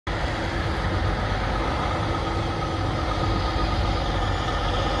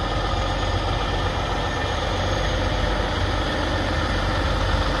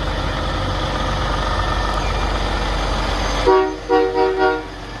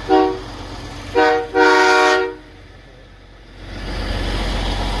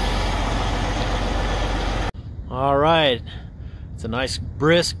nice,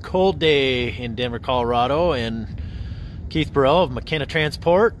 brisk, cold day in Denver, Colorado, and Keith Burrell of Mckenna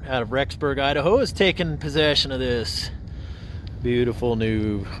Transport out of Rexburg, Idaho has taken possession of this beautiful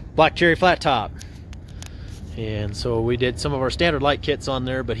new black cherry flat top. And so we did some of our standard light kits on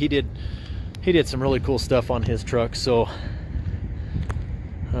there, but he did some really cool stuff on his truck. So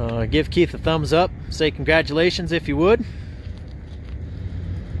give Keith a thumbs up, say congratulations if you would.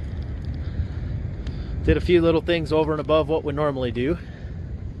 Did a few little things over and above what we normally do.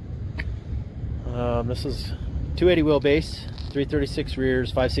 This is 280 wheelbase, 336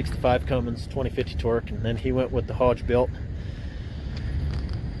 rears, 565 Cummins, 2050 torque, and then he went with the Peterbilt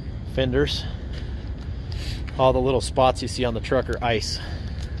fenders. All the little spots you see on the truck are ice.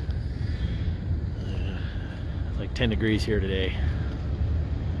 Like 10 degrees here today.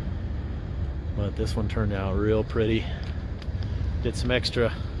 But this one turned out real pretty. Did some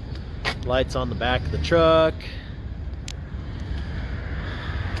extra lights on the back of the truck.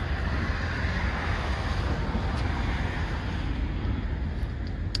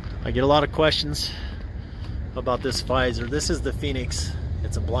 I get a lot of questions about this visor. This is the Phoenix.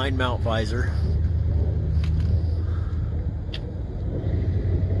 It's a blind mount visor.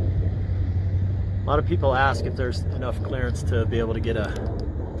 A lot of people ask if there's enough clearance to be able to get a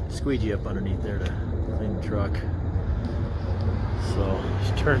squeegee up underneath there to clean the truck. So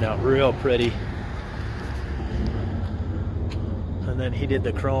it's turned out real pretty. And then he did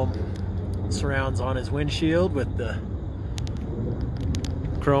the chrome surrounds on his windshield with the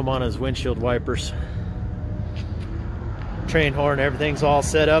chrome on his windshield wipers. Train horn, everything's all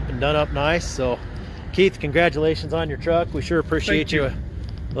set up and done up nice. So Keith, congratulations on your truck. We sure appreciate you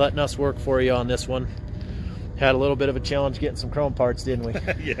letting us work for you on this one. Had a little bit of a challenge getting some chrome parts, didn't we?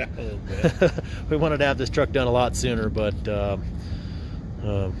 Yeah, a little bit. We wanted to have this truck done a lot sooner, but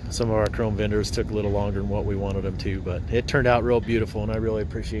some of our chrome vendors took a little longer than what we wanted them to, but it turned out real beautiful, and I really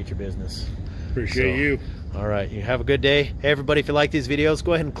appreciate your business. Appreciate you. All right, you have a good day. Hey everybody, if you like these videos,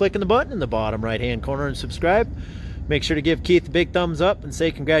 go ahead and click on the button in the bottom right hand corner and subscribe. Make sure to give Keith a big thumbs up and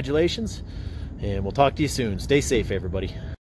say congratulations, and we'll talk to you soon. Stay safe, everybody.